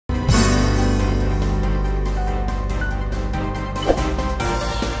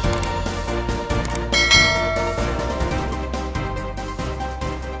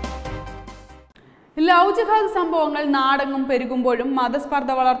Love ജിഹാദ് സംഭവങ്ങൾ നാടെങ്ങും പെരുകുമ്പോഴും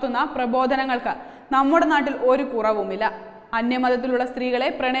മതസ്പർദ്ധ വളർത്തുന്ന പ്രബോധനങ്ങൾക്ക് നമ്മുടെ നാട്ടിൽ ഒരു കുറവുമില്ല. അന്യമതത്തിലുള്ള സ്ത്രീകളെ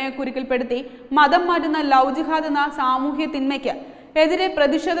പ്രണയക്കുരുക്കിൽപ്പെടുത്തി മതം മാറ്റുന്ന ലവ് ജിഹാദ് എന്ന സാമൂഹ്യ തിന്മയ്ക്ക് എതിരെ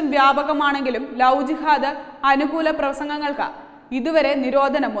പ്രതിഷേധം വ്യാപകമാണെങ്കിലും ലവ് ജിഹാദ് അനുകൂല പ്രസംഗങ്ങൾക്ക് ഇതുവരെ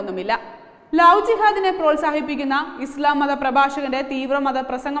നിരോധനമൊന്നുമില്ല. ലവ് ജിഹാദിനെ പ്രോത്സാഹിപ്പിക്കുന്ന ഇസ്ലാം മത പ്രഭാഷകന്റെ തീവ്രമത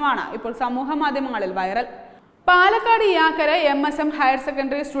പ്രസംഗമാണ് ഇപ്പോൾ സമൂഹ മാധ്യമങ്ങളിൽ വൈറൽ. പാലക്കാട് യാക്കര MSM ഹയർ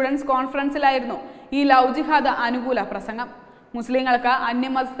സെക്കൻഡറി സ്റ്റുഡൻസ് കോൺഫറൻസിലായിരുന്നു ഈ ലവ് ജിഹാദ് അനുകൂല പ്രസംഗം. മുസ്ലിങ്ങൾക്ക്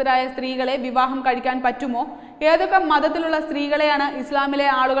അന്യമതസ്ഥരായ സ്ത്രീകളെ വിവാഹം കഴിക്കാൻ പറ്റുമോ? ഏതൊക്കെ മതത്തിലുള്ള സ്ത്രീകളെയാണ് ഇസ്ലാമിലെ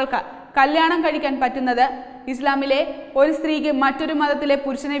ആളുകൾക്ക് കല്യാണം കഴിക്കാൻ പറ്റുന്നത്? ഇസ്ലാമിലെ ഒരു സ്ത്രീക്ക് മറ്റൊരു മതത്തിലെ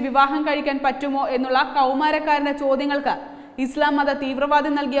പുരുഷനെ വിവാഹം കഴിക്കാൻ പറ്റുമോ എന്നുള്ള കൗമാരക്കാരന്റെ ചോദ്യങ്ങൾക്ക് ഇസ്ലാം മത തീവ്രവാദി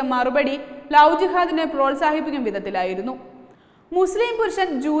നൽകിയ മറുപടി ലവ് ജിഹാദിനെ പ്രോത്സാഹിപ്പിക്കും വിധത്തിലായിരുന്നു. മുസ്ലിം പുരുഷൻ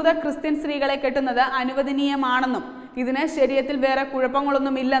ജൂത ക്രിസ്ത്യൻ സ്ത്രീകളെ കെട്ടുന്നത് അനുവദനീയമാണെന്നും ഇതിന് ശരീഅത്തിൽ വേറെ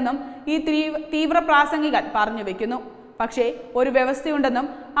കുഴപ്പങ്ങളൊന്നുമില്ലെന്നും ഈ തീവ്ര പ്രാസംഗികൻ പറഞ്ഞു വെക്കുന്നു. പക്ഷേ ഒരു വ്യവസ്ഥയുണ്ടെന്നും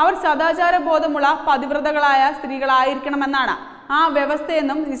അവർ സദാചാര ബോധമുള്ള പതിവ്രതകളായ സ്ത്രീകളായിരിക്കണമെന്നാണ് ആ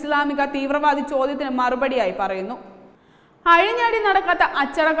വ്യവസ്ഥയെന്നും ഇസ്ലാമിക തീവ്രവാദി ചോദ്യത്തിന് മറുപടിയായി പറയുന്നു. അഴിഞ്ഞാടി നടക്കാത്ത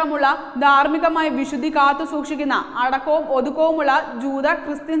അച്ചടക്കമുള്ള ധാർമ്മികമായ വിശുദ്ധി കാത്തു സൂക്ഷിക്കുന്ന അടക്കവും ഒതുക്കവുമുള്ള ജൂത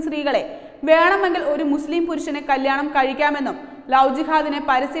ക്രിസ്ത്യൻ സ്ത്രീകളെ വേണമെങ്കിൽ ഒരു മുസ്ലിം പുരുഷനെ കല്യാണം കഴിക്കാമെന്നും ലവ് ജിഹാദിനെ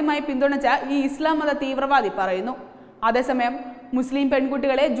പരസ്യമായി പിന്തുണച്ച ഈ ഇസ്ലാം മത തീവ്രവാദി പറയുന്നു. അതേസമയം മുസ്ലിം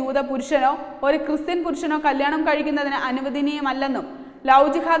പെൺകുട്ടികളെ ജൂത പുരുഷനോ ഒരു ക്രിസ്ത്യൻ പുരുഷനോ കല്യാണം കഴിക്കുന്നതിന് അനുവദനീയമല്ലെന്നും ലവ്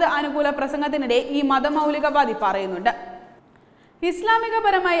ജിഹാദ് അനുകൂല പ്രസംഗത്തിനിടെ ഈ മതമൗലികവാദി പറയുന്നുണ്ട്.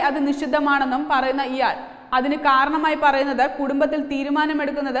 ഇസ്ലാമികപരമായി അത് നിഷിദ്ധമാണെന്നും പറയുന്ന ഇയാൾ അതിന് കാരണമായി പറയുന്നത് കുടുംബത്തിൽ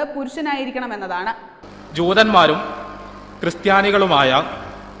തീരുമാനമെടുക്കുന്നത് പുരുഷനായിരിക്കണമെന്നതാണ്. ജൂതന്മാരും ക്രിസ്ത്യാനികളുമായ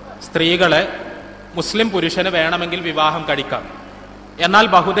സ്ത്രീകളെ മുസ്ലിം പുരുഷന് വേണമെങ്കിൽ വിവാഹം കഴിക്കാം. എന്നാൽ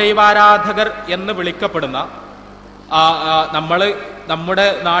ബഹുദൈവാരാധകർ എന്ന് വിളിക്കപ്പെടുന്ന നമ്മുടെ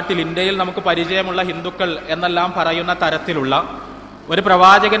നാട്ടിൽ ഇന്ത്യയിൽ നമുക്ക് പരിചയമുള്ള ഹിന്ദുക്കൾ എന്നെല്ലാം പറയുന്ന തരത്തിലുള്ള ഒരു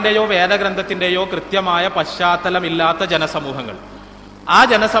പ്രവാചകന്റെയോ വേദഗ്രന്ഥത്തിന്റെയോ കൃത്യമായ പശ്ചാത്തലമില്ലാത്ത ജനസമൂഹങ്ങൾ, ആ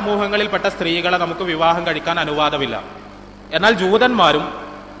ജനസമൂഹങ്ങളിൽപ്പെട്ട സ്ത്രീകളെ നമുക്ക് വിവാഹം കഴിക്കാൻ അനുവാദമില്ല. എന്നാൽ ജൂതന്മാരും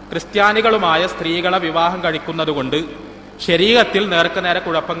ക്രിസ്ത്യാനികളുമായ സ്ത്രീകളെ വിവാഹം കഴിക്കുന്നത് കൊണ്ട് ശരീഅത്തിൽ നേർക്കുനേരെ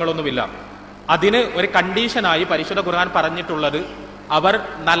കുഴപ്പങ്ങളൊന്നുമില്ല. അതിന് ഒരു കണ്ടീഷനായി പരിശുദ്ധ ഖുർആൻ പറഞ്ഞിട്ടുള്ളത് അവർ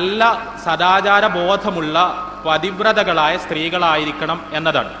നല്ല സദാചാര ബോധമുള്ള പതിവ്രതകളായ സ്ത്രീകളായിരിക്കണം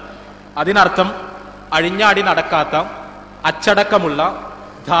എന്നതാണ്. അതിനർത്ഥം അഴിഞ്ഞാടി നടക്കാത്ത അച്ചടക്കമുള്ള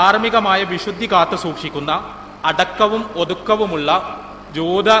ധാർമ്മികമായ വിശുദ്ധി കാത്തു സൂക്ഷിക്കുന്ന അടക്കവും ഒതുക്കവുമുള്ള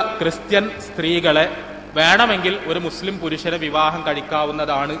ജൂത ക്രിസ്ത്യൻ സ്ത്രീകളെ വേണമെങ്കിൽ ഒരു മുസ്ലിം പുരുഷനെ വിവാഹം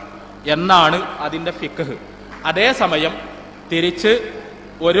കഴിക്കാവുന്നതാണ് എന്നാണ് അതിൻ്റെ ഫിഖ്. അതേസമയം തിരിച്ച്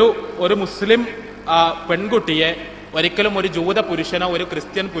ഒരു മുസ്ലിം പെൺകുട്ടിയെ ഒരിക്കലും ഒരു ജൂത പുരുഷനോ ഒരു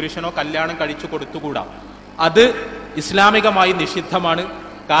ക്രിസ്ത്യൻ പുരുഷനോ കല്യാണം കഴിച്ചു കൊടുത്തുകൂടാ. അത് ഇസ്ലാമികമായി നിഷിദ്ധമാണ്.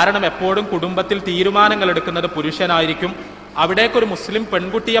 കാരണം എപ്പോഴും കുടുംബത്തിൽ തീരുമാനങ്ങൾ എടുക്കുന്നത് പുരുഷനായിരിക്കും. അവിടേക്കൊരു മുസ്ലിം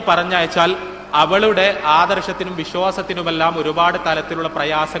പെൺകുട്ടിയെ പറഞ്ഞയച്ചാൽ അവളുടെ ആദർശത്തിനും വിശ്വാസത്തിനുമെല്ലാം ഒരുപാട് തരത്തിലുള്ള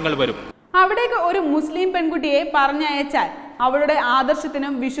പ്രയാസങ്ങൾ വരും. അവിടേക്ക് ഒരു മുസ്ലിം പെൺകുട്ടിയെ പറഞ്ഞയച്ചാൽ അവളുടെ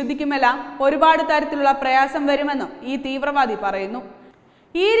ആദർശത്തിനും വിശുദ്ധിക്കുമെല്ലാം ഒരുപാട് തരത്തിലുള്ള പ്രയാസം വരുമെന്നും ഈ തീവ്രവാദി പറയുന്നു.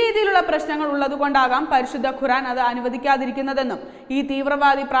 ഈ രീതിയിലുള്ള പ്രശ്നങ്ങൾ ഉള്ളതുകൊണ്ടാകാം പരിശുദ്ധ ഖുർആൻ അത് അനുവദിക്കാതിരിക്കുന്നതെന്നും ഈ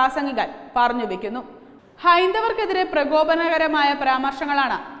തീവ്രവാദി പ്രാസംഗികൻ പറഞ്ഞു വെക്കുന്നു. ഹൈന്ദവർക്കെതിരെ പ്രകോപനകരമായ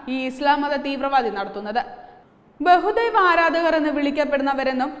പരാമർശങ്ങളാണ് ഈ ഇസ്ലാം മത തീവ്രവാദി നടത്തുന്നത്. ബഹുദൈവ ആരാധകർ എന്ന്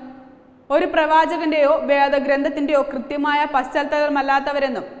വിളിക്കപ്പെടുന്നവരെന്നും ഒരു പ്രവാചകന്റെയോ വേദഗ്രന്ഥത്തിന്റെയോ കൃത്യമായ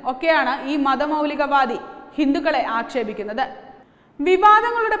പശ്ചാത്തലമല്ലാത്തവരെന്നും ഒക്കെയാണ് ഈ മതമൗലികവാദി ഹിന്ദുക്കളെ ആക്ഷേപിക്കുന്നത്.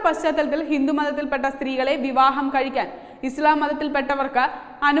 വിവാദങ്ങളുടെ പശ്ചാത്തലത്തിൽ ഹിന്ദുമതത്തിൽപ്പെട്ട സ്ത്രീകളെ വിവാഹം കഴിക്കാൻ ഇസ്ലാം മതത്തിൽപ്പെട്ടവർക്ക്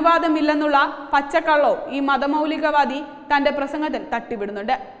അനുവാദമില്ലെന്നുള്ള പച്ചക്കള്ളവും ഈ മതമൗലികവാദി തന്റെ പ്രസംഗത്തിൽ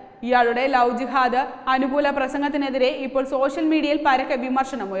തട്ടിവിടുന്നുണ്ട്. ഇയാളുടെ ലവ് ജിഹാദ് അനുകൂല പ്രസംഗത്തിനെതിരെ ഇപ്പോൾ സോഷ്യൽ മീഡിയയിൽ പരക്കെ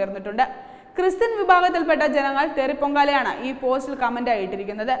വിമർശനം ഉയർന്നിട്ടുണ്ട്. ക്രിസ്ത്യൻ വിഭാഗത്തിൽപ്പെട്ട ജനങ്ങൾ തെറിപ്പൊങ്കാലയാണ് ഈ പോസ്റ്റിൽ കമന്റായി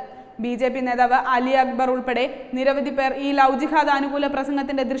ഇട്ടിരിക്കുന്നത്. BJP നേതാവ് അലി അക്ബർ ഉൾപ്പെടെ നിരവധി പേർ ഈ ലവ് ജിഹാദ് അനുകൂല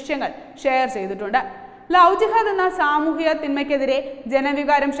പ്രസംഗത്തിന്റെ ദൃശ്യങ്ങൾ ഷെയർ ചെയ്തിട്ടുണ്ട്. ലവ് ജിഹാദ് എന്ന സാമൂഹിക തിന്മയ്ക്കെതിരെ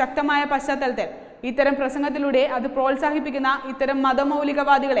ജനവികാരം ശക്തമായ പശ്ചാത്തലത്തിൽ ഇത്തരം പ്രസംഗത്തിലൂടെ അത് പ്രോത്സാഹിപ്പിക്കുന്ന ഇത്തരം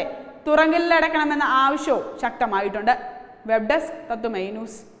മതമൗലികവാദികളെ തുറങ്കലിലടക്കണമെന്ന ആവശ്യവും ശക്തമായിട്ടുണ്ട്. Web desk Tatwamayi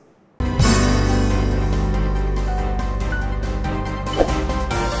news.